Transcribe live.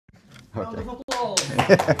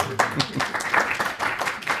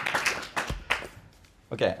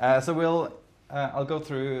Okay. So I'll go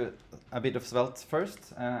through a bit of Svelte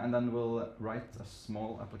first, and then we'll write a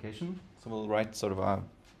small application. So we'll write sort of a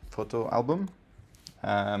photo album.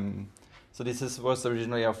 So this was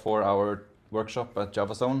originally a 4-hour workshop at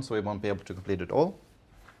JavaZone, so we won't be able to complete it all.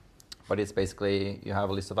 But it's basically, you have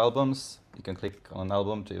a list of albums. You can click on an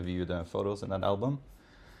album to view the photos in that album.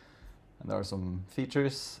 And there are some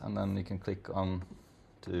features, and then you can click on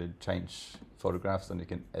to change photographs, and you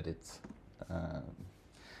can edit.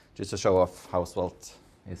 Just to show off how Svelte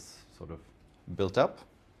is sort of built up.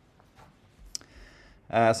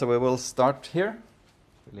 So we will start here.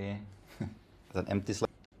 Really, with an empty slide.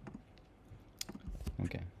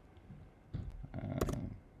 Okay.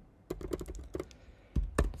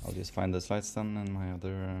 I'll just find the slides then and my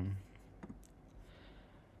other.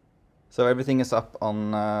 So everything is up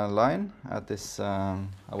online at this. I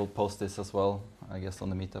will post this as well, I guess, on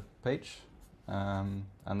the Meetup page.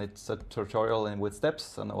 And it's a tutorial with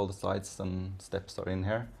steps, and all the slides and steps are in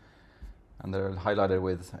here. And they're highlighted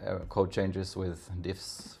with code changes with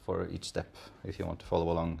diffs for each step, if you want to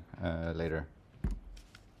follow along later.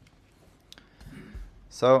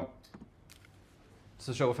 So,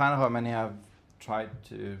 to show of hand, how many have tried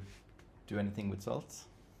to do anything with Svelte?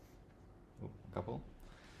 Oh, a couple.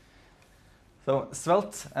 So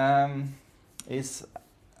Svelte is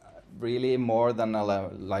really more than a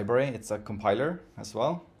library. It's a compiler as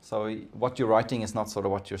well. So what you're writing is not sort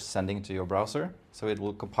of what you're sending to your browser. So it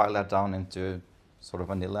will compile that down into sort of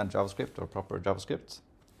vanilla JavaScript or proper JavaScript.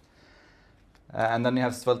 And then you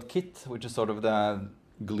have SvelteKit, which is sort of the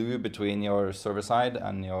glue between your server side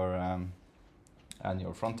and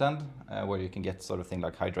your front end, where you can get sort of thing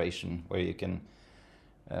like hydration, where you can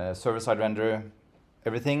server side render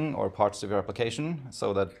everything or parts of your application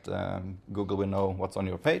so that Google will know what's on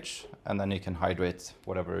your page, and then you can hydrate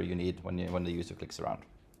whatever you need when the user clicks around.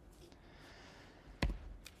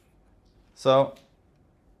 So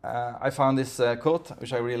I found this quote,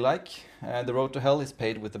 which I really like. The road to hell is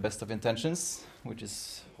paved with the best of intentions, which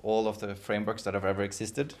is all of the frameworks that have ever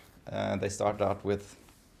existed. They start out with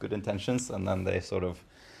good intentions, and then they sort of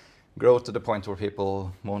grow to the point where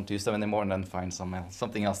people won't use them anymore, and then find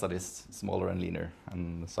something else that is smaller and leaner,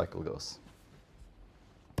 and the cycle goes.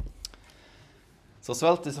 So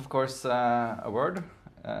Svelte is, of course, a word.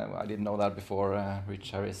 I didn't know that before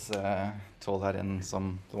Rich Harris told that in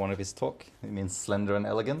one of his talk. It means slender and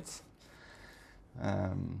elegant.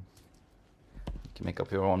 You can make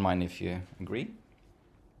up your own mind if you agree.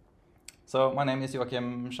 So my name is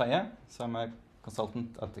Joachim Skeie, so I'm a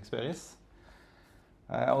consultant at Experis.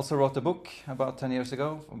 I also wrote a book about 10 years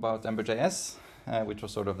ago about Ember.js, which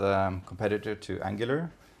was sort of the competitor to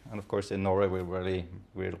Angular. And of course in Norway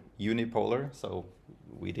we're unipolar, so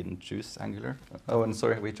we didn't choose Angular. Oh, and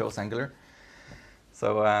sorry, we chose Angular.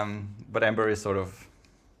 So, but Ember is sort of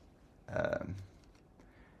a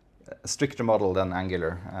stricter model than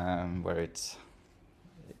Angular, where it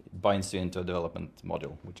binds you into a development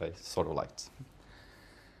module, which I sort of liked.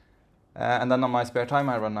 And then on my spare time,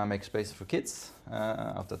 I run a makerspace for kids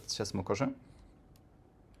out at Skedsmokorset.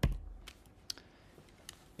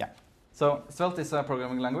 Yeah. So Svelte is a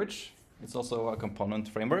programming language. It's also a component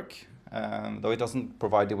framework, though it doesn't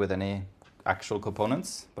provide you with any actual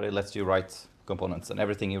components, but it lets you write components, and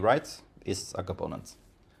everything you write is a component.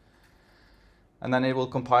 And then it will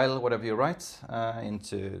compile whatever you write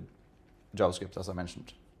into JavaScript, as I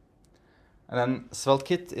mentioned. And then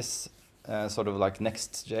SvelteKit is sort of like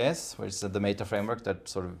Next.js, where it's the meta framework that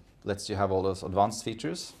sort of lets you have all those advanced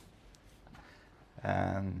features.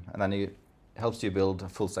 And then it helps you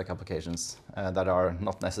build full stack applications that are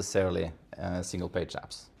not necessarily single page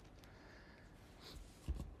apps.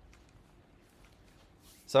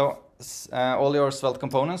 So all your Svelte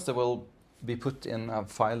components, they will be put in a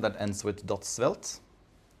file that ends with .svelte,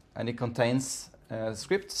 and it contains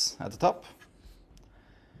scripts at the top.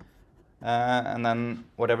 And then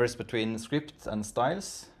whatever is between script and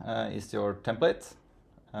styles is your template.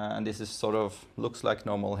 And this is sort of looks like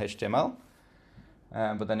normal HTML.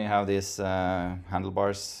 But then you have this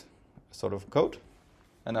handlebars sort of code.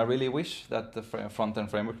 And I really wish that the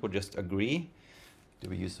front-end framework would just agree. Do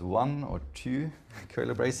we use 1 or 2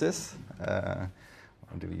 curly braces? Or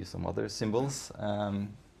do we use some other symbols?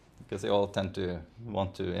 Because they all tend to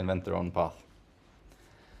want to invent their own path.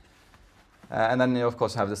 And then you, of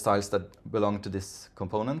course, have the styles that belong to this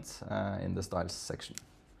component in the styles section.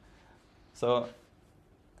 So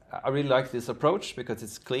I really like this approach because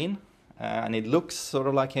it's clean and it looks sort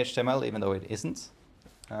of like HTML, even though it isn't.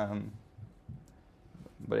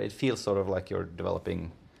 But it feels sort of like you're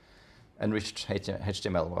developing enriched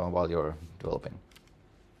HTML while you're developing.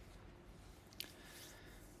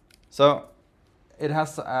 So it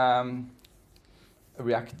has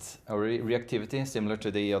reactivity similar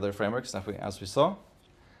to the other frameworks that as we saw,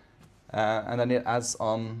 and then it adds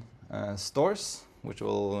on stores, which I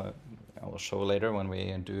will show later when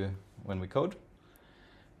we code.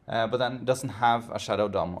 But then it doesn't have a shadow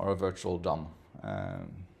DOM or a virtual DOM.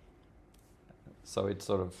 So it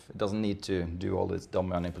doesn't need to do all this DOM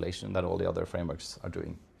manipulation that all the other frameworks are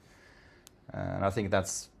doing. And I think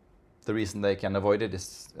that's the reason they can avoid it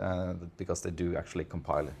is because they do actually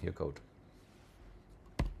compile your code.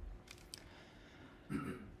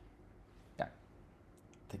 Yeah,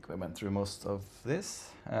 I think we went through most of this.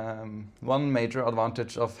 One major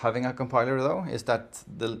advantage of having a compiler, though, is that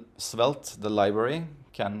the Svelte, the library,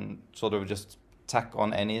 can sort of just tack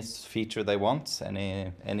on any feature they want,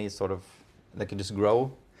 any sort of, they can just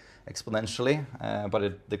grow exponentially,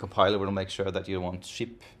 but the compiler will make sure that you won't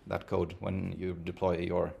ship that code when you deploy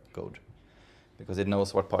your code, because it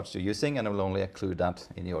knows what parts you're using and it will only include that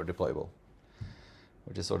in your deployable,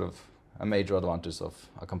 which is sort of a major advantage of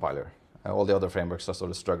a compiler. All the other frameworks are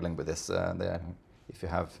sort of struggling with this. If you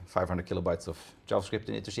have 500 kilobytes of JavaScript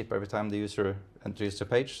you need to ship every time the user enters your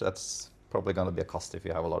page, that's probably going to be a cost if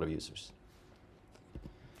you have a lot of users.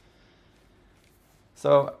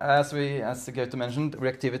 So as Gaute mentioned,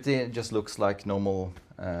 reactivity just looks like normal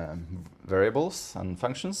variables and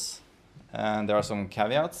functions, and there are some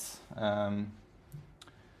caveats.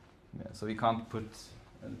 So we can't put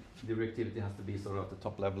the reactivity has to be sort of at the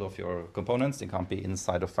top level of your components. It can't be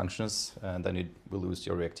inside of functions, and then you will lose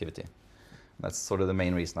your reactivity. That's sort of the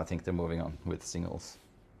main reason I think they're moving on with singles.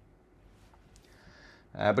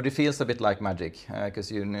 But it feels a bit like magic,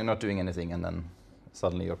 because you're not doing anything and then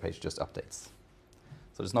suddenly your page just updates.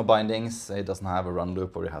 So there's no bindings, it doesn't have a run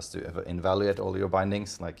loop where it has to evaluate all your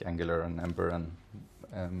bindings like Angular and Ember,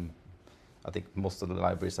 and I think most of the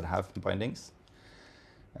libraries that have bindings.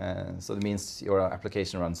 So it means your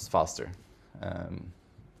application runs faster.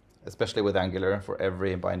 Especially with Angular, for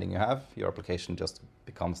every binding you have, your application just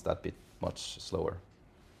becomes that bit much slower.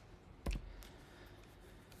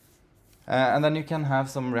 And then you can have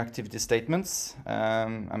some reactivity statements,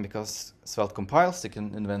 and because Svelte compiles, it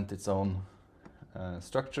can invent its own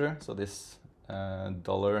structure. So this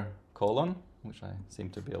 $:, which I seem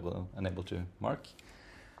to be unable to mark,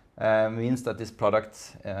 means that this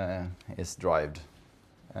product is derived.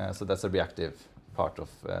 So that's a reactive part of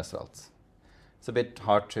Svelte. It's a bit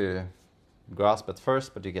hard to grasp at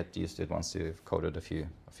first, but you get used to it once you've coded a few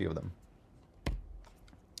of them.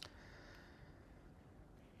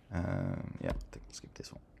 Yeah, I think I'll skip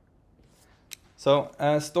this one. So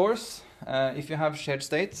stores, if you have shared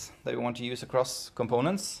states that you want to use across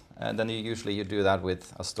components, then you do that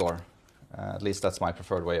with a store. At least that's my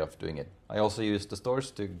preferred way of doing it. I also use the stores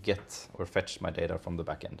to get or fetch my data from the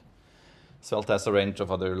backend. Svelte has a range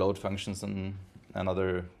of other load functions and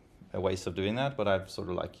other ways of doing that, but I've sort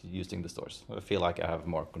of like using the stores. I feel like I have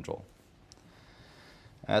more control.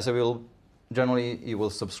 So generally you will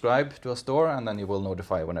subscribe to a store, and then you will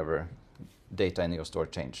notify whenever data in your store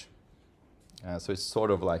change. So it's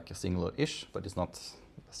sort of like a single-ish, but it's not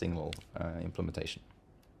a single implementation.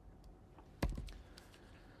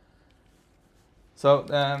 So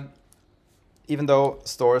even though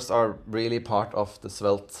stores are really part of the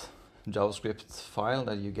Svelte JavaScript file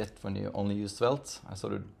that you get when you only use Svelte, I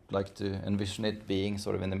sort of like to envision it being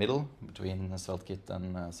sort of in the middle between SvelteKit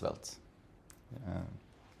and Svelte.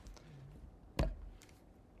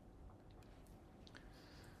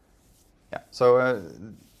 So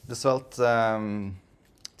the Svelte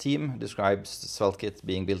team describes SvelteKit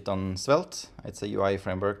being built on Svelte. It's a UI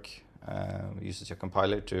framework. Uses your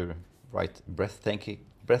compiler to write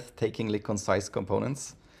breathtakingly concise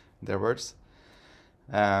components, in their words.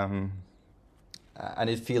 And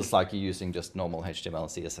it feels like you're using just normal HTML,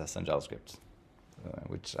 CSS, and JavaScript,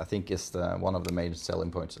 which I think is one of the main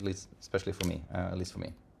selling points, at least, especially for me, at least for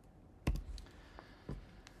me.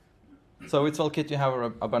 So with SvelteKit, you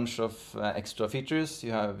have a bunch of extra features.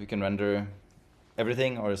 You can render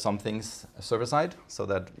everything or some things server-side, so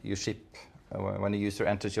that you ship, when the user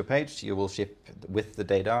enters your page, you will ship with the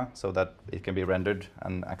data so that it can be rendered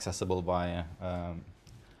and accessible by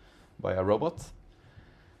a robot.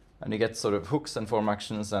 And you get sort of hooks and form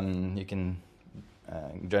actions, and you can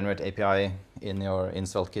generate API in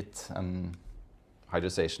SvelteKit and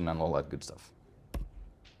hydration and all that good stuff.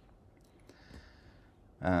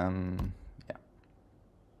 And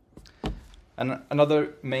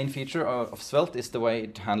another main feature of Svelte is the way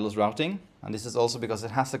it handles routing. And this is also because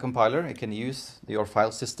it has a compiler. It can use your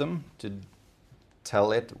file system to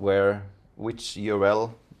tell it which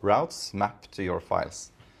URL routes map to your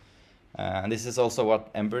files. And this is also what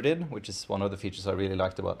Ember did, which is one of the features I really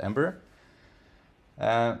liked about Ember.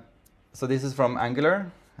 So this is from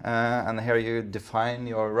Angular, and here you define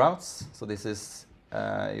your routes. So this is,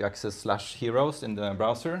 you access /heroes in the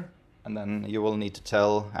browser, and then you will need to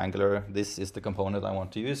tell Angular, this is the component I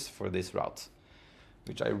want to use for this route,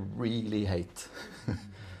 which I really hate.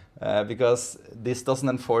 Because this doesn't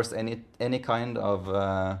enforce any kind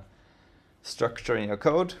of structure in your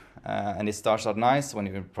code, and it starts out nice when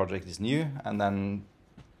your project is new, and then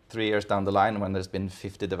 3 years down the line, when there's been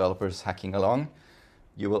 50 developers hacking along,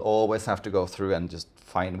 you will always have to go through and just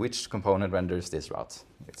find which component renders this route.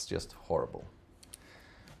 It's just horrible.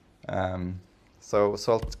 So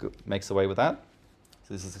Svelte makes away with that.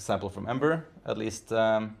 So this is an example from Ember. At least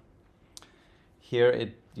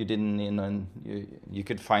here you didn't, you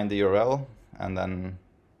could find the URL, and then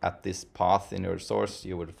at this path in your source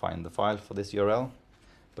you would find the file for this URL,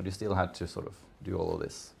 but you still had to sort of do all of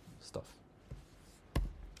this stuff.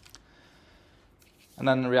 And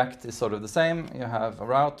then React is sort of the same. You have a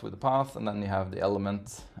route with a path, and then you have the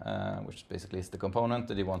element, which basically is the component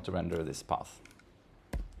that you want to render this path.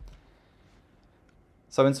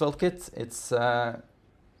 So in SvelteKit, it's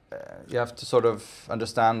you have to sort of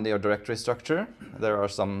understand your directory structure. There are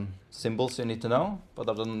some symbols you need to know, but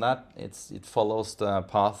other than that, it follows the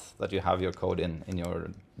path that you have your code in your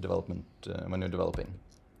development when you're developing.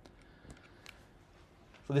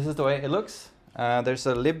 So this is the way it looks. There's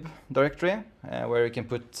a lib directory where you can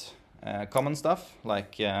put common stuff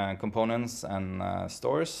like components and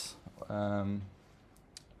stores, and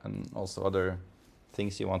also other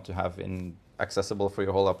things you want to have accessible for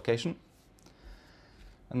your whole application.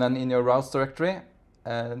 And then in your routes directory,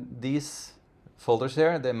 these folders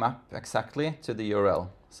here, they map exactly to the URL.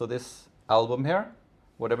 So this album here,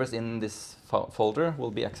 whatever's in this folder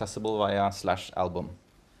will be accessible via /album.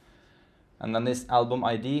 And then this album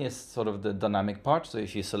ID is sort of the dynamic part. So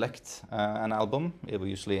if you select an album, it will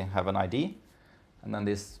usually have an ID. And then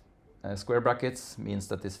this square brackets means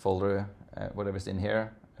that this folder, whatever's in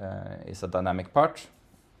here, is a dynamic part.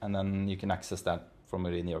 And then you can access that from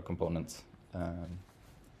within your component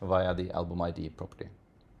via the album ID property.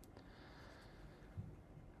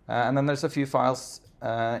 And then there's a few files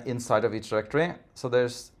inside of each directory. So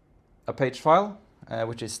there's a page file,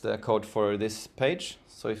 which is the code for this page.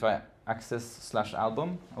 So if I access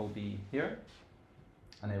 /album, I will be here,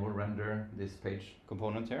 and it will render this page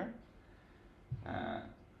component here.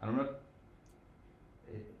 I'm not.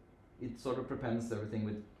 It sort of prepends everything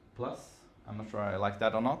with plus. I'm not sure I like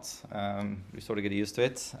that or not. You sort of get used to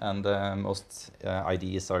it, and most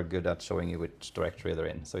IDEs are good at showing you which directory they're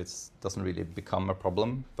in, so it doesn't really become a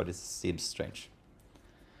problem, but it seems strange.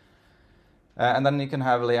 And then you can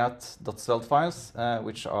have layout.svelte files,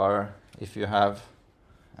 which are, if you have,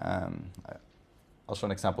 I'll show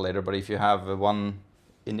an example later, but if you have one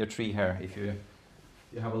in your tree here, if you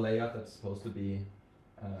have a layout that's supposed to be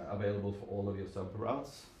available for all of your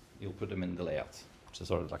sub-routes, you'll put them in the layout, which is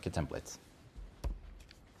sort of like a template.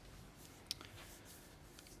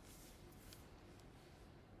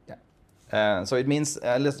 So it means,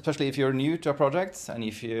 especially if you're new to a project, and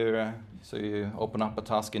if you open up a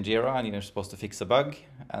task in Jira and you're supposed to fix a bug,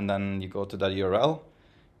 and then you go to that URL,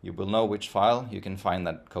 you will know which file you can find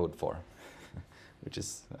that code for, which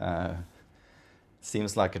is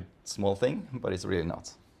seems like a small thing, but it's really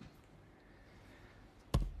not.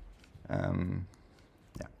 Yeah,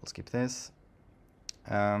 we'll skip this.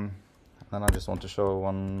 Then I just want to show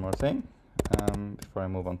one more thing before I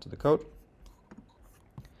move on to the code.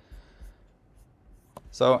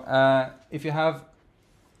 So if you have,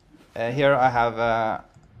 here I have a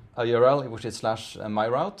URL which is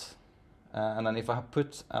 /myroute, and then if I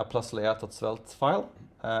put a +layout.svelte file,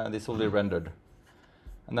 this will be rendered.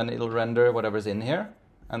 And then it'll render whatever's in here,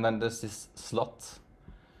 and then there's this slot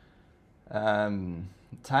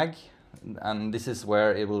tag, and this is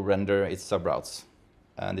where it will render its subroutes.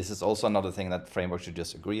 And this is also another thing that framework should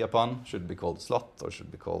just agree upon. Should be called slot, or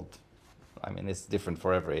should be called, I mean, it's different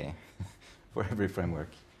for every for every framework.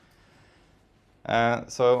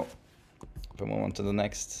 So if I move on to the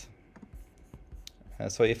next,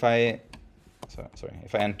 so if I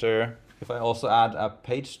also add a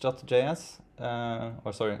page.js,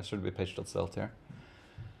 or sorry, it should be page.svelte here,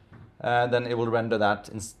 then it will render that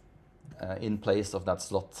in place of that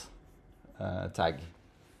slot tag.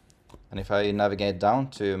 And if I navigate down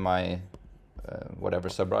to my whatever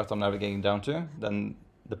subroute I'm navigating down to, then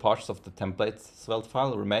the parts of the template Svelte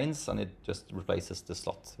file remains, and it just replaces the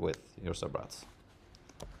slot with your subroutes.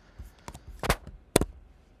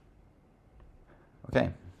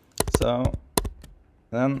 Okay, so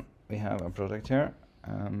then we have a project here.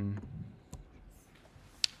 I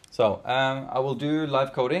will do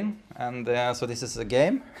live coding, and so this is a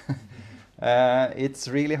game. It's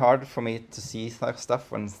really hard for me to see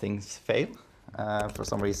stuff when things fail. For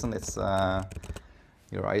some reason, it's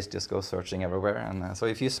your eyes just go searching everywhere. And so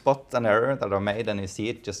if you spot an error that I made and you see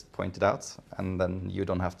it, just point it out, and then you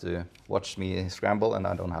don't have to watch me scramble, and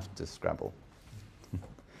I don't have to scramble.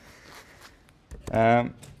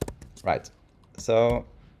 Right. So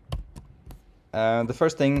the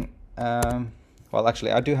first thing, well,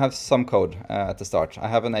 actually, I do have some code at the start. I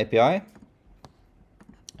have an API.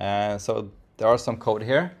 So there are some code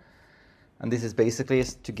here, and this is basically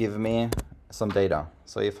to give me some data.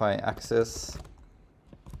 So if I access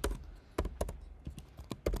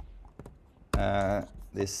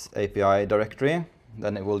this API directory,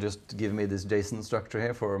 then it will just give me this JSON structure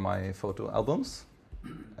here for my photo albums.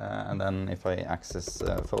 And then if I access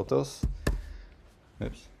photos,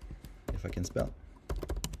 oops, if I can spell,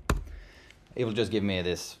 it will just give me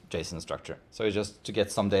this JSON structure. So it's just to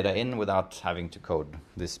get some data in without having to code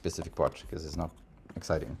this specific part, because it's not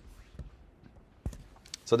exciting.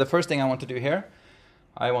 So the first thing I want to do here,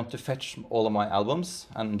 I want to fetch all of my albums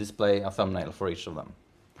and display a thumbnail for each of them.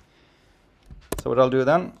 So what I'll do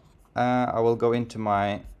then, I will go into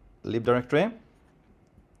my lib directory,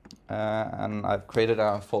 and I've created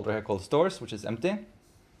a folder here called stores, which is empty.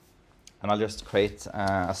 And I'll just create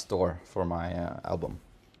a store for my album.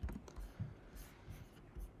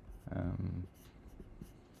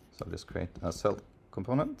 So I'll just create a Svelte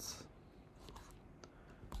component.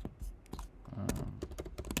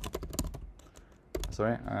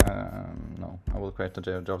 Sorry, no, I will create a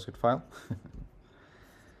JavaScript file.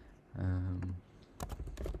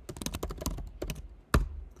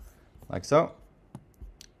 Like so.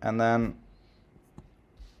 And then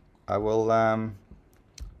I will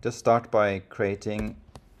just start by creating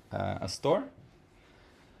a store.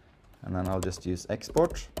 And then I'll just use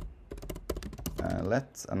export,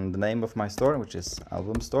 let, and the name of my store, which is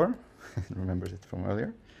album store. Remembers it from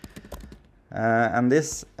earlier. And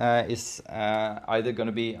this is either going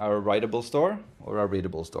to be a writable store or a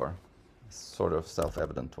readable store. It's sort of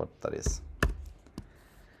self-evident what that is.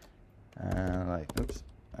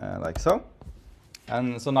 Like so.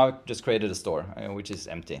 And so now I've just created a store, which is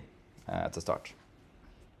empty at the start.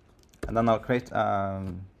 And then I'll create a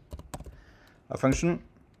function,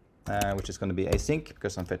 which is going to be async,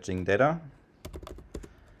 because I'm fetching data.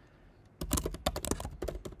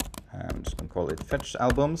 I'm just going to call it fetch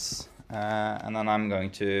albums. And then I'm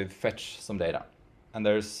going to fetch some data. And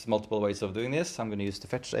there's multiple ways of doing this. I'm going to use the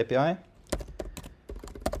fetch API.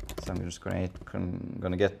 So I'm just going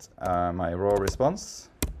to get my raw response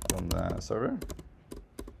from the server.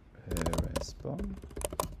 Respond.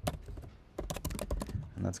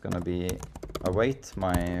 And that's going to be await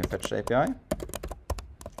my fetch API.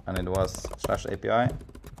 And it was /API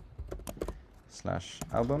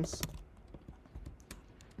 /albums.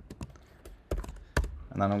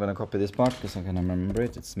 And then I'm going to copy this part because I can remember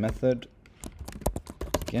it. It's method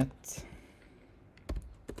get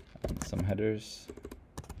and some headers.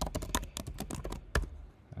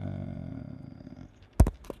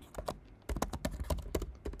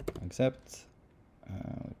 Accept,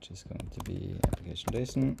 which is going to be application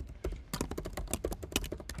JSON.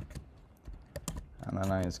 And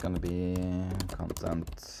then it's going to be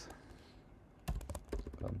content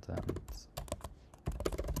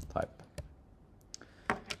type.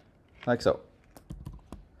 Like so.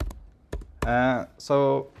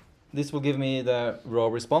 So this will give me the raw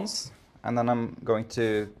response, and then I'm going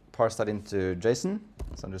to parse that into JSON.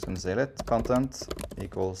 So I'm just going to say let content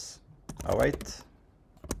equals await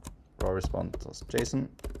raw response as JSON.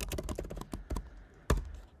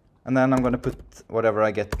 And then I'm going to put whatever I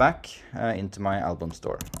get back into my album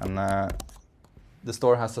store. And the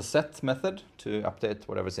store has a set method to update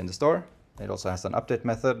whatever's in the store. It also has an update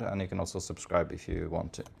method, and you can also subscribe if you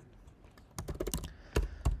want to.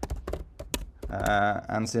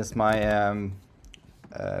 And since my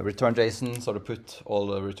return JSON sort of put all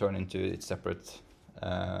the return into its separate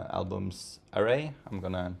albums array, I'm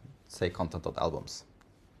going to say content.albums.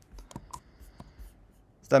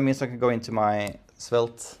 So that means I can go into my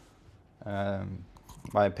Svelte,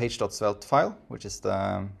 my page.svelte file, which is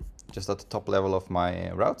just at the top level of my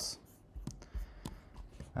routes.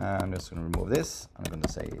 I'm just going to remove this. I'm going to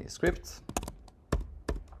say script.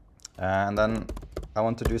 And then I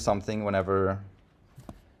want to do something whenever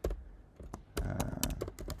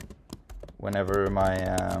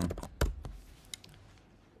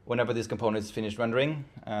whenever this component is finished rendering,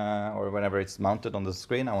 or whenever it's mounted on the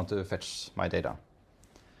screen, I want to fetch my data.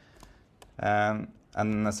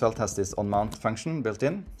 And Svelte has this onMount function built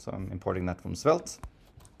in, so I'm importing that from Svelte.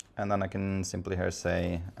 and then I can simply here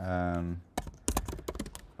say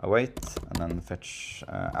await, and then fetch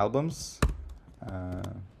albums.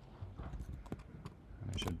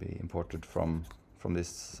 It should be imported from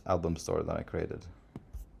this album store that I created,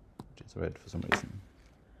 which is red for some reason.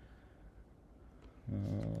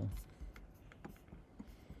 No.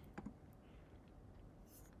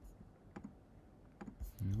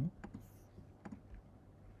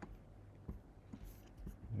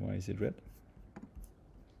 Why is it red?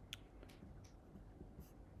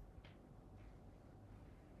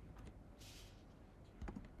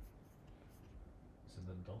 Is it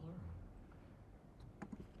the dollar?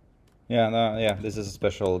 Yeah, no, yeah. This is a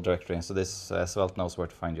special directory, so this Svelte knows where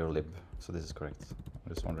to find your lib. So this is correct.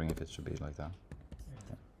 I'm just wondering if it should be like that.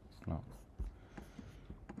 Yeah. No.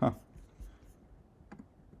 Huh.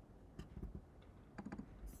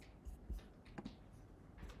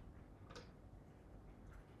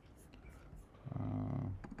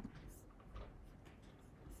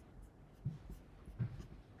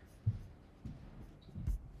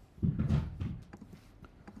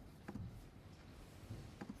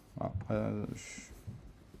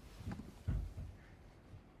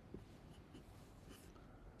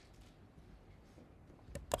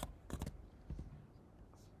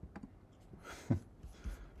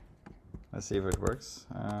 Let's see if it works.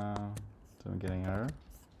 So I'm getting an error.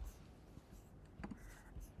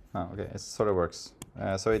 Oh, okay, it sort of works.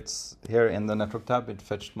 So it's here in the network tab, it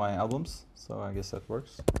fetched my albums, so I guess that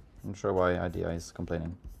works. I'm not sure why IDEA is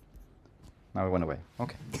complaining. Now it went away.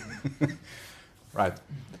 Okay. Right.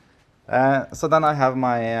 So then I have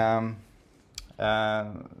my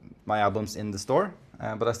my albums in the store,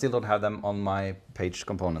 but I still don't have them on my page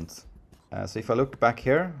component. So if I look back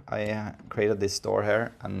here, I created this store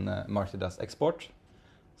here and marked it as export.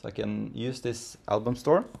 So I can use this album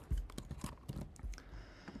store.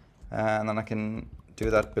 And then I can do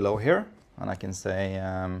that below here, and I can say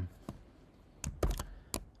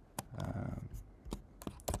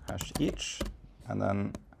hash each, and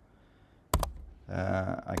then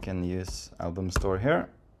I can use album store here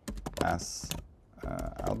as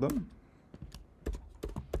album,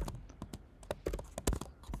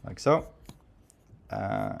 like so,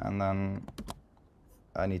 and then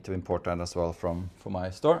I need to import that as well from my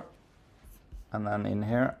store, and then in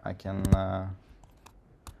here I can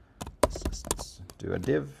just do a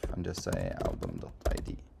div and just say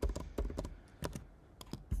album.id,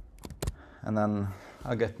 and then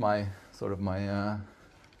I'll get my sort of my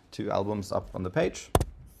two albums up on the page,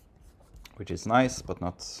 which is nice but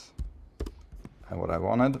not what I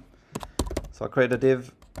wanted. So I'll create a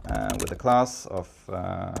div with a class of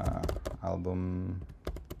album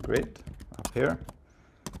grid up here,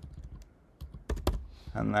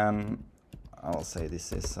 and then I'll say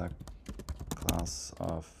this is a class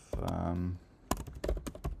of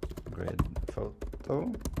grid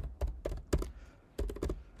photo,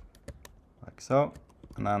 like so.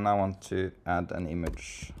 And then I want to add an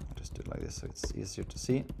image. I'll just do it like this so it's easier to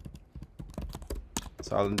see.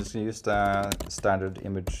 So I'll just use the standard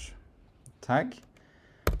image tag,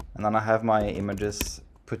 and then I have my images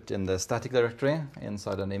put in the static directory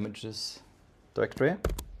inside an images directory,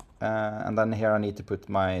 and then here I need to put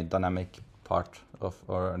my dynamic part of,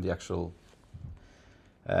 or the actual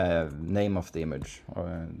name of the image,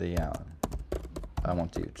 or the I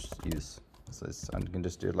want to use. So I can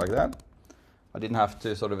just do it like that. I didn't have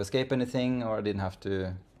to sort of escape anything, or I didn't have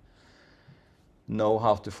to know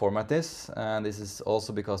how to format this. And this is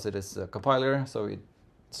also because it is a compiler, so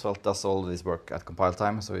Svelte does all this work at compile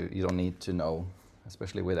time, so you don't need to know.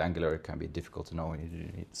 Especially with Angular, it can be difficult to know. You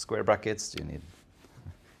need square brackets, you need,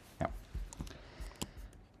 yeah.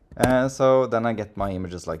 So then I get my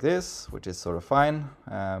images like this, which is sort of fine,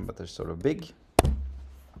 but they're sort of big.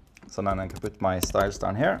 So then I can put my styles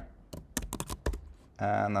down here.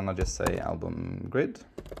 And then I'll just say album grid.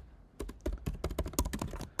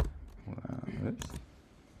 Oops.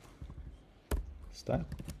 Style.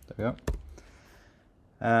 There we go.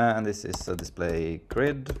 And this is a display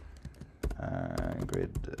grid.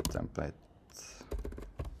 Grid template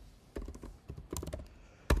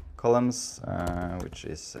columns, which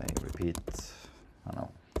is a repeat, I don't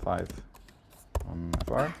know, 5 on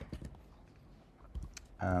FR.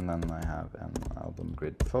 And then I have an album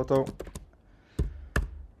grid photo.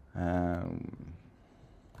 And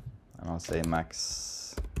I'll say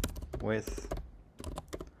max width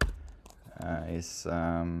is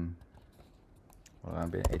well, that'll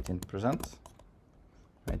be 18%,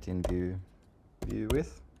 18 view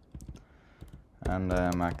width, and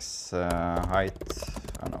max height,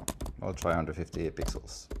 I don't know, I'll try 150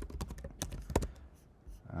 pixels.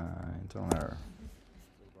 Internal error.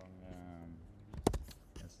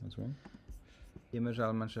 Yes. What's wrong? Image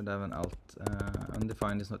element should have an alt.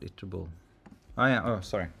 Undefined is not iterable. Oh yeah. Oh,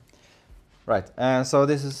 sorry. Right. So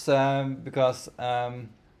this is because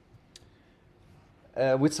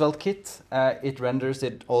with SvelteKit, it renders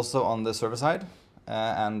it also on the server side,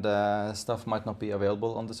 and stuff might not be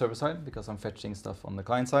available on the server side because I'm fetching stuff on the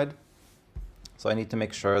client side. So I need to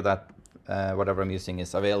make sure that whatever I'm using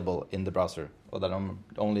is available in the browser, or that I'm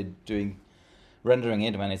only rendering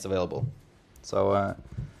it when it's available. So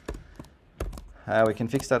we can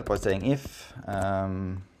fix that by saying if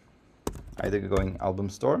either going album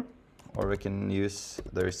store, or we can use,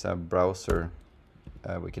 there's a browser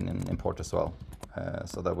we can import as well.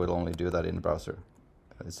 So that will only do that in the browser.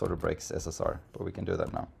 It sort of breaks SSR, but we can do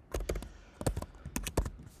that now.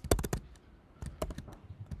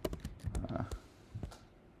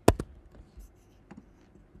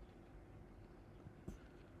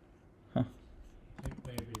 I think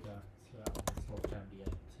maybe that export can be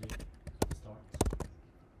empty at the start.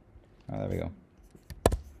 There we go.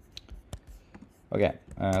 Okay,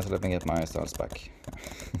 so let me get my styles back.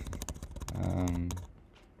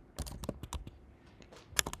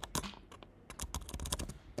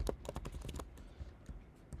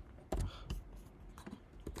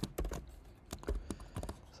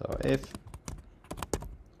 So if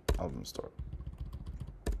album store.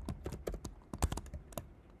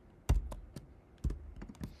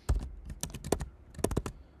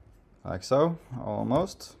 Like so,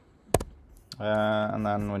 almost. And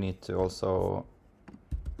then we need to also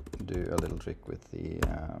do a little trick with the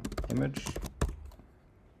image.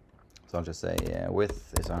 So I'll just say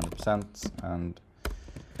width is 100% and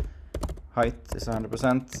height is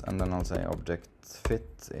 100%, and then I'll say object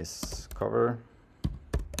fit is cover.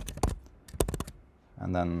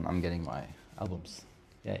 And then I'm getting my albums.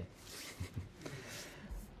 Yay.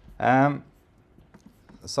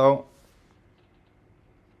 So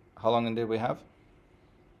how long did we have?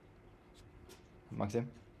 Maxim?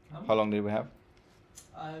 How long did we have?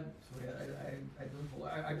 Sorry, I don't know.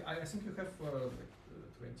 I think you have like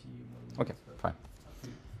 20 more minutes. Okay, but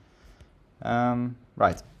fine.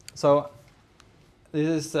 Right. So this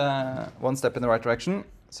is one step in the right direction.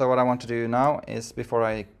 So what I want to do now is, before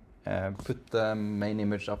I put the main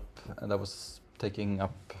image up that was taking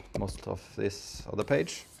up most of this other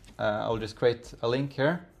page, I'll just create a link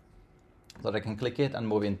here so that I can click it and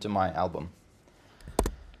move into my album.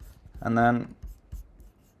 And then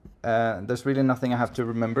there's really nothing I have to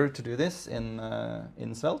remember to do this in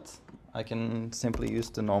Svelte. I can simply use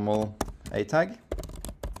the normal A tag.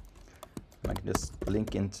 I can just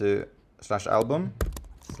link into /album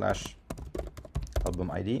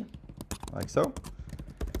 /album ID, like so.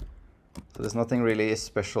 So there's nothing really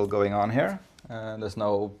special going on here. There's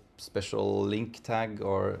no special link tag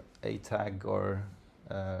or A tag or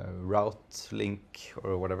route link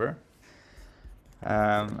or whatever.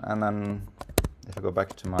 And then if I go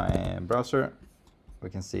back to my browser, we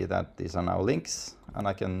can see that these are now links, and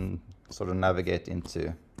I can sort of navigate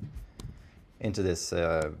into this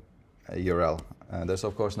URL. There's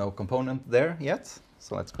of course no component there yet,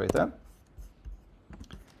 so let's create that.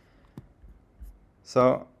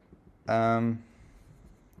 So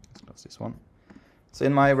let's close this one. So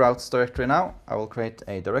in my routes directory now, I will create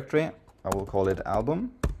a directory. I will call it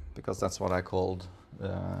album, because that's what I called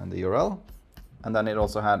the URL. And then it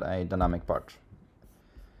also had a dynamic part.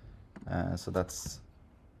 So that's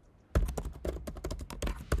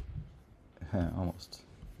almost.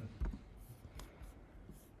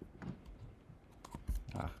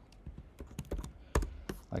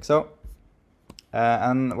 Like so.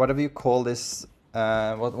 And whatever you call this,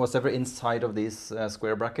 whatever inside of these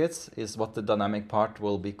square brackets is what the dynamic part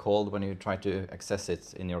will be called when you try to access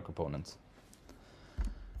it in your component.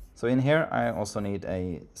 So in here, I also need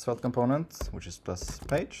a Svelte component, which is plus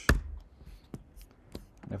page.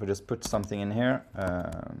 And if I just put something in here,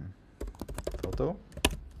 photo,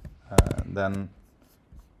 then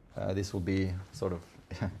this will be sort of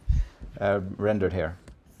rendered here.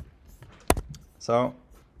 So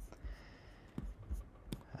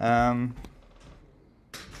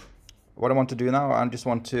what I want to do now, I just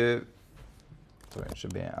want to, sorry, it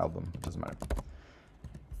should be an album, it doesn't matter.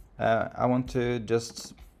 I want to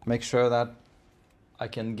just make sure that I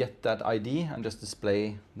can get that ID and just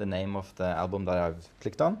display the name of the album that I've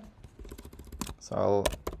clicked on. So I'll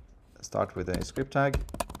start with a script tag.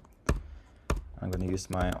 I'm going to use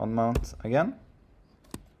my onMount again.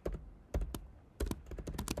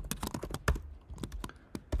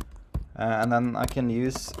 And then I can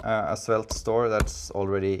use a Svelte store that's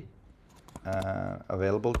already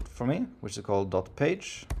available for me, which is called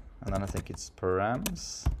 .page. And then I think it's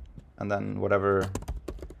params. And then whatever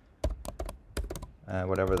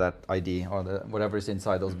whatever that ID or whatever is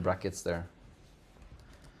inside those brackets there.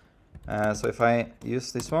 So if I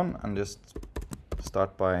use this one and just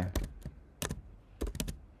start by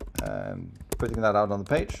putting that out on the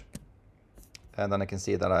page, and then I can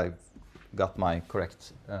see that I've got my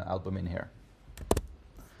correct album in here.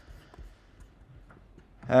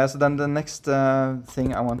 So then the next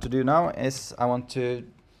thing I want to do now is I want to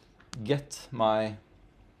get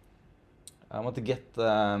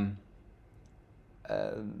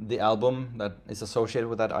the album that is associated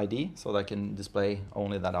with that ID, so that I can display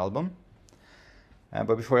only that album.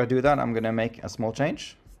 But before I do that, I'm going to make a small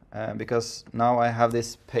change, because now I have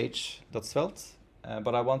this page.svelte,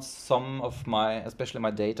 but I want some of my, especially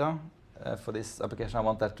my data for this application, I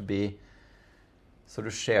want that to be sort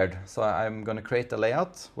of shared. So I'm going to create a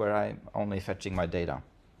layout where I'm only fetching my data.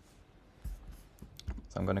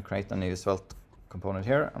 So I'm going to create a new Svelte component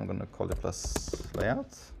here. I'm going to call it plus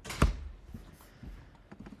layout.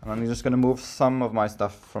 And I'm just going to move some of my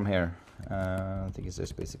stuff from here. I think it's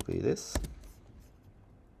just basically this.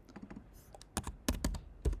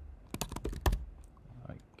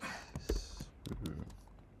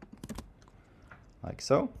 Like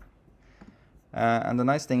so. And the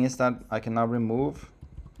nice thing is that I can now remove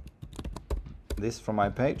this from my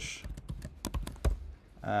page.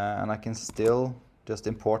 And I can still just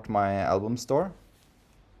import my album store.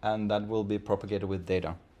 And that will be propagated with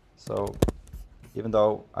data. So even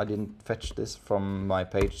though I didn't fetch this from my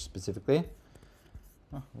page specifically.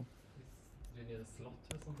 Do you need a slot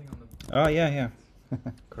or something on the... Oh, yeah.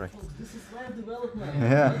 Correct. Oh, this is web development.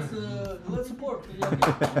 Yeah. Let's support.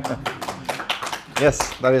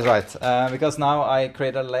 Yes, that is right. Because now I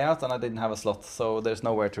created a layout and I didn't have a slot, so there's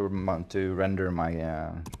nowhere to render my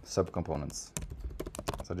subcomponents.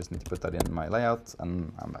 So I just need to put that in my layout,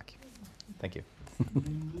 and I'm back. Thank you. You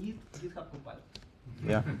need GitHub Copilot.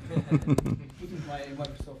 Yeah. Putting my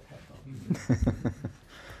Microsoft hat on.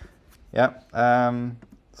 Yeah.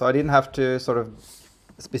 So I didn't have to sort of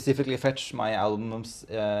specifically fetch my albums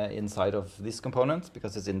inside of this component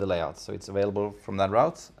because it's in the layout. So it's available from that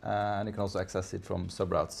route, and you can also access it from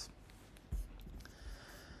subroutes.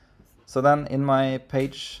 So then in my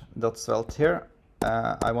page.svelte here,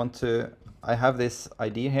 I have this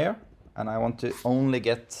ID here, and I want to only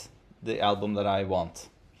get the album that I want.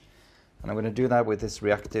 And I'm going to do that with this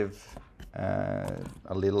reactive,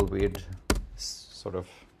 a little weird sort of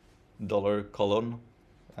 $colon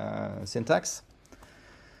syntax.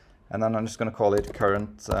 And then I'm just going to call it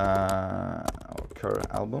current or cur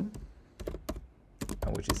album,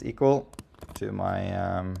 which is equal to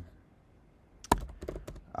my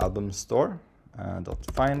album store dot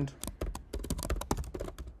find.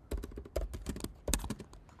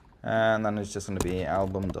 And then it's just going to be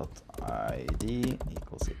album.id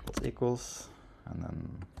equals, and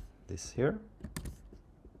then this here,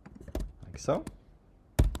 like so.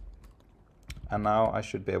 And now I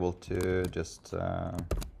should be able to just cur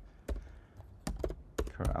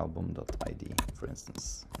album.id, for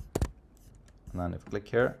instance. And then if I click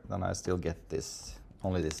here, then I still get this,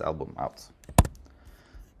 only this album out.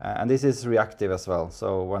 And this is reactive as well.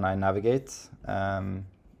 So when I navigate,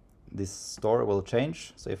 this store will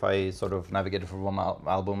change. So if I sort of navigate from one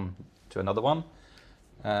album to another one,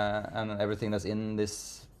 and everything that's in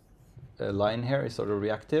this line here is sort of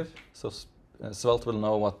reactive. So Svelte will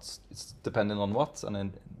know what's dependent on what, and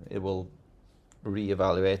then it will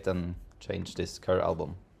reevaluate and change this cur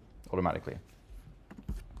album automatically.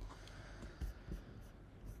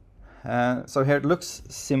 So here it looks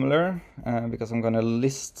similar because I'm going to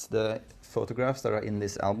list the photographs that are in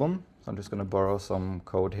this album. So I'm just going to borrow some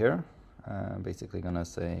code here. Basically going to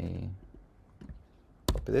say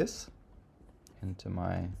copy this into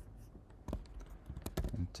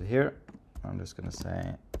here. I'm just going to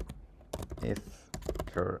say if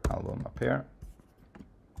cur album appear.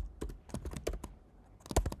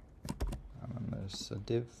 And then there's a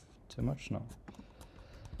div too much? No.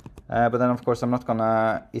 But then of course I'm not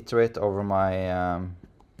gonna iterate over my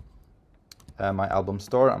my album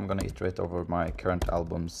store. I'm gonna iterate over my current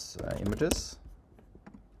album's images.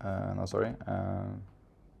 No, sorry.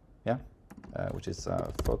 Which is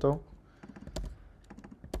a photo.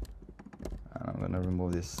 And I'm gonna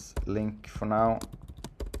remove this link for now.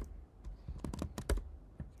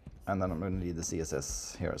 And then I'm gonna need the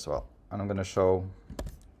CSS here as well. And I'm gonna show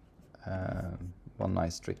one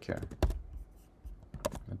nice trick here.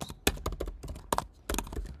 Oops.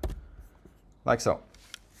 Like so.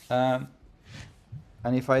 And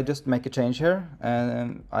if I just make a change here,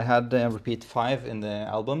 I had repeat 5 in the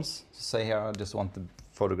albums. So say here I just want the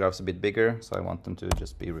photographs a bit bigger, so I want them to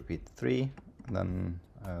just be repeat 3, and then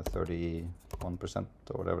 31%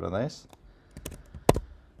 or whatever that is.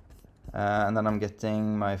 And then I'm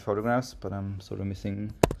getting my photographs, but I'm sort of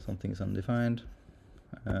missing something is undefined.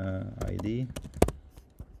 ID.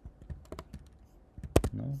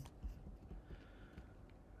 No.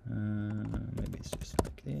 Maybe it's just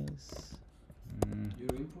like this.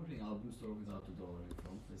 You're importing album store without the dollar in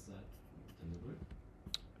front. Is that deliberate?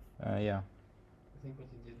 Yeah. I think what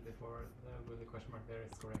you did before with the question mark there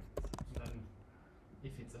is correct. And then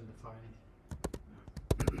if it's undefined.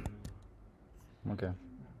 Okay.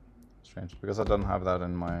 Strange, because I don't have that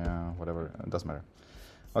in my whatever. It doesn't matter.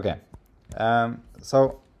 Okay.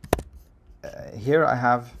 So here I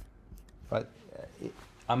have, right.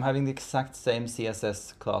 I'm having the exact same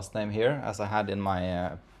CSS class name here as I had in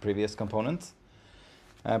my previous component,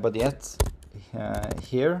 but yet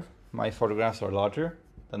here my photographs are larger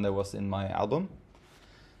than there was in my album.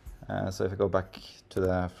 So if I go back to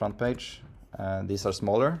the front page, these are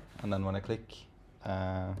smaller, and then when I click,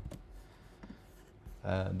 the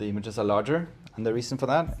images are larger. And the reason for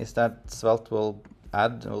that is that Svelte will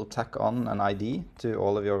tack on an ID to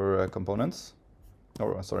all of your components,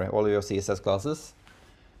 or sorry, all of your CSS classes.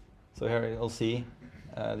 So here you'll see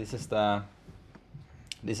this is the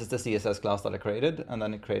CSS class that I created, and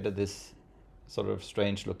then it created this sort of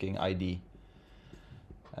strange looking ID.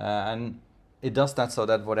 And it does that so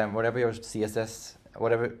that whatever your CSS,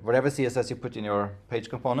 whatever CSS you put in your page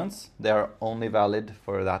components, they are only valid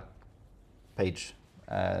for that page,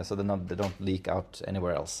 so they don't leak out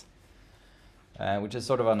anywhere else. Which is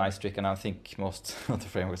sort of a nice trick, and I think most of the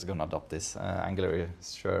frameworks are going to adopt this. Angular,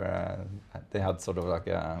 sure, they had sort of like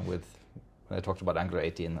when they talked about Angular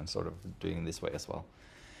 18 and sort of doing this way as well.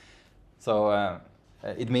 So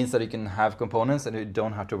it means that you can have components and you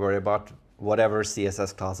don't have to worry about whatever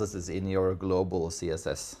CSS classes is in your global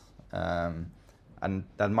CSS. And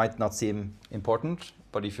that might not seem important,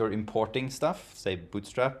 but if you're importing stuff, say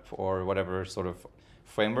Bootstrap or whatever sort of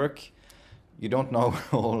framework, you don't know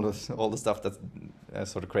all the stuff that's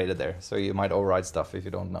sort of created there. So you might override stuff if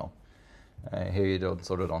you don't know. Here you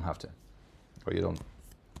don't have to, or you don't.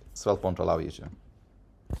 Svelte won't allow you to.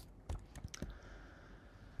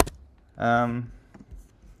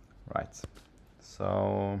 Right.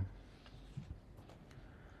 So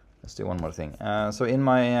let's do one more thing. So in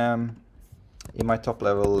my top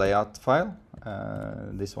level layout file,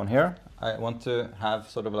 this one here, I want to have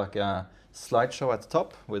sort of like a slideshow at the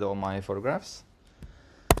top with all my photographs.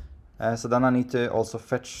 So then I need to also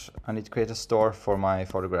create a store for my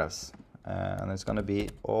photographs. And it's going to be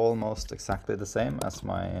almost exactly the same as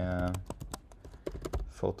my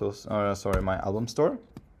my album store.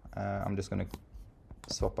 I'm just going to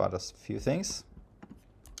swap out a few things.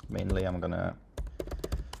 Mainly I'm going to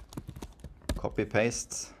copy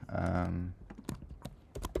paste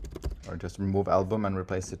or just remove album and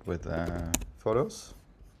replace it with photos.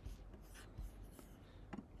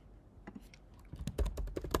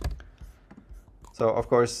 So of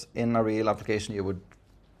course in a real application you would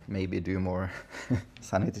maybe do more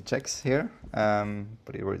sanity checks here,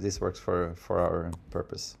 but this works for our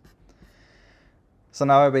purpose. So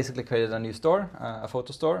now I basically created a new store, a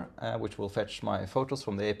photo store, which will fetch my photos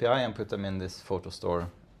from the API and put them in this photo store,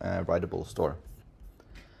 writable store.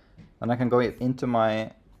 Then I can go into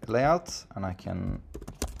my layout and I can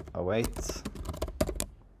await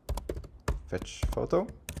fetch photo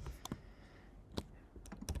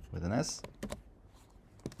with an S.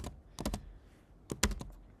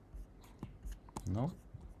 No.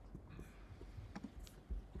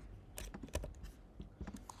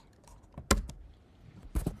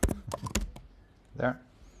 There.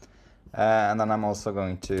 And then I'm also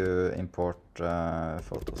going to import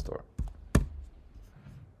photo store.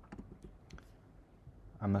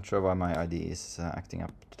 I'm not sure why my ID is acting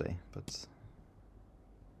up today, but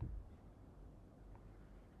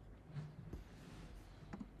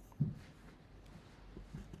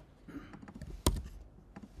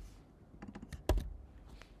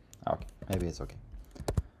okay, maybe it's okay.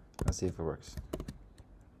 Let's see if it works.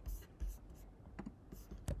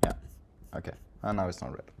 Yeah, okay. And now it's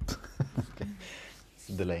not red. Okay, it's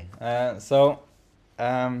a delay.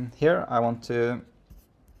 Here I want to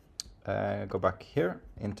go back here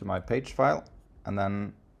into my page file, and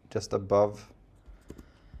then just above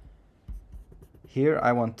here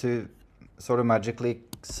I want to sort of magically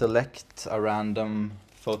select a random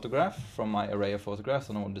photograph from my array of photographs,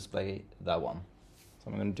 and I want to display that one.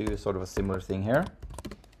 So I'm going to do sort of a similar thing here.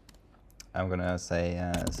 I'm going to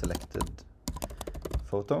say selected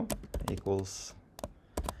photo equals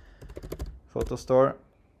photo store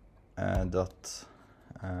dot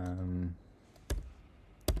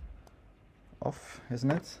off,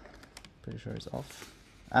 isn't it? Pretty sure it's off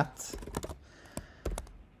at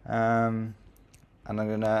and I'm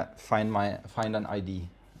gonna find an ID.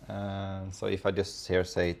 So if I just here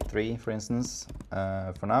say 3, for instance,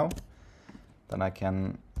 for now, then I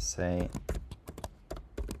can say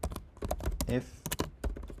if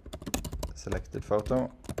selected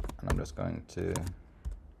photo, and I'm just going to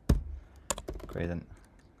create an,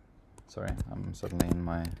 sorry, I'm suddenly in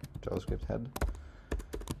my JavaScript head,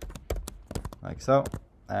 like so,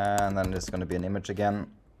 and then there's going to be an image again,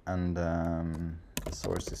 and the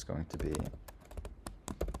source is going to be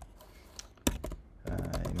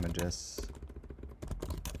images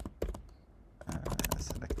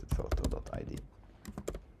selected photo.id,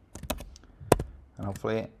 and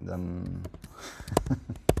hopefully then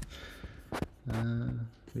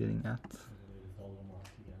reading at.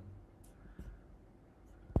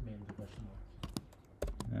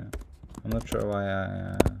 Yeah, I'm not sure why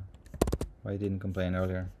I didn't complain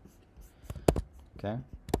earlier. Okay,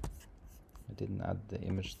 I didn't add the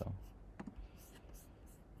image though.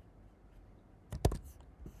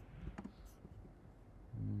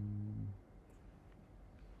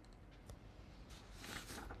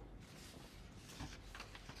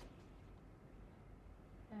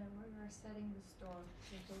 When we're setting the store,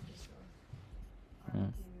 the photo store, Mm.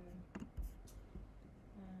 aren't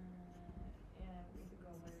you, we could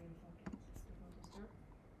go very important, the photo store.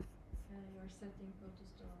 You're setting photo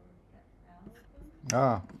store album.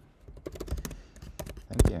 Ah,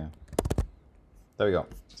 thank you. There we go.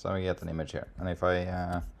 So we get an image here, and if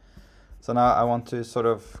I so now I want to sort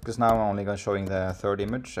of, because now I'm only showing the third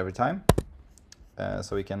image every time,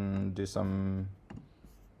 so we can do some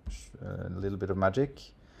a little bit of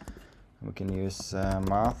magic. We can use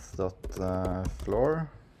math.floor,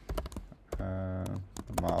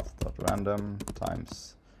 math.random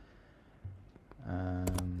times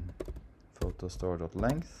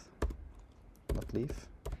photostore.length, not leaf,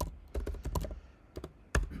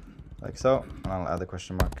 like so, and I'll add a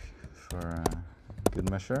question mark for good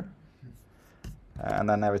measure, and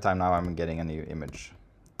then every time now I'm getting a new image,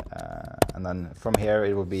 and then from here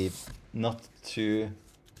it will be not too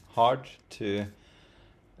hard to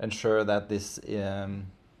ensure that this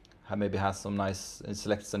maybe has some nice, it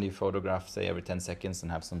selects a new photograph, say every 10 seconds,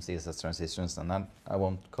 and have some CSS transitions, and then I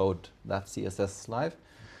won't code that CSS live.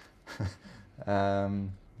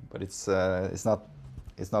 But it's not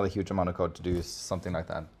a huge amount of code to do something like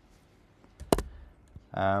that.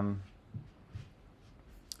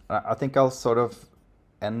 I think I'll sort of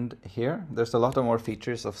end here. There's a lot of more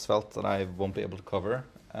features of Svelte that I won't be able to cover.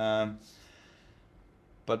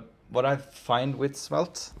 But what I find with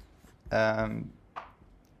Svelte, other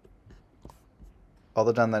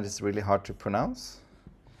than that it's really hard to pronounce,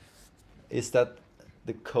 is that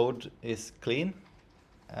the code is clean.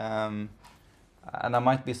 And I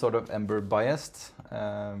might be sort of Ember biased.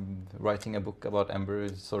 Writing a book about Ember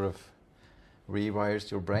sort of rewires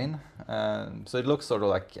your brain. So it looks sort of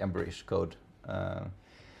like Ember-ish code. But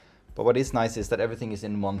what is nice is that everything is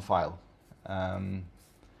in one file.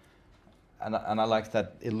 And I like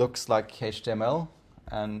that it looks like HTML,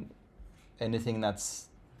 and anything that's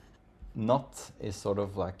not is sort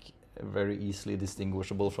of like very easily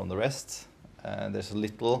distinguishable from the rest. There's a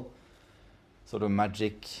little sort of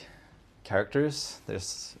magic characters.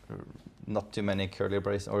 There's not too many curly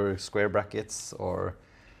braces or square brackets, or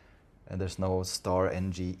there's no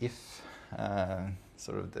 *ng if.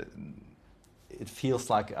 Sort of it feels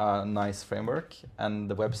like a nice framework, and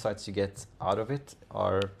the websites you get out of it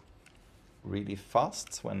are really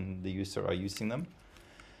fast when the user are using them.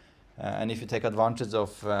 And if you take advantage of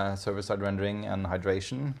server-side rendering and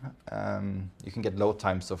hydration, you can get load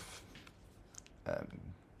times of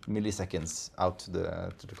milliseconds out to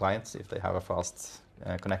the clients if they have a fast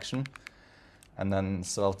connection. And then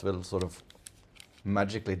Svelte will sort of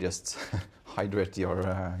magically just hydrate your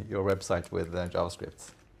website with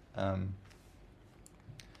JavaScript. And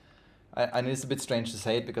it's a bit strange to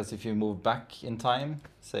say it, because if you move back in time,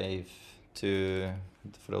 say for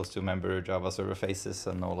those who remember Java server faces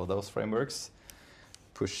and all of those frameworks,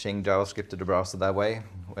 pushing JavaScript to the browser that way,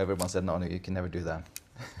 everyone said, no, you can never do that.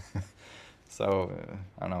 So,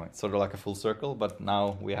 I don't know, it's sort of like a full circle, but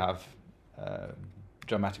now we have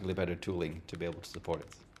dramatically better tooling to be able to support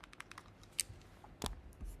it.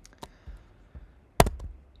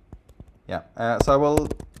 Yeah, so I will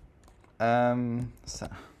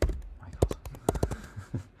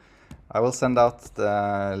I will send out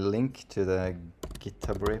the link to the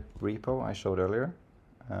GitHub repo I showed earlier.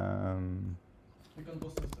 You can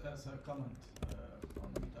post it as a comment on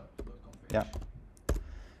meetup.com page. Yeah.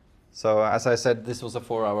 So as I said, this was a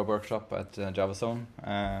 4-hour workshop at JavaZone,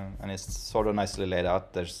 and it's sort of nicely laid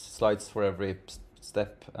out. There's slides for every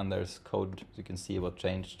step, and there's code. You can see what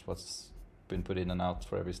changed, what's input in and out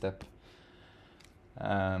for every step.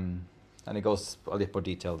 And it goes a little more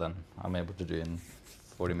detailed than I'm able to do in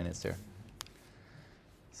 40 minutes here.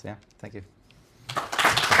 So yeah, thank you.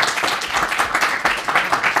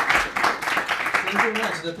 Thank you very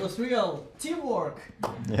much. That was real teamwork.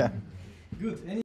 Yeah. Good.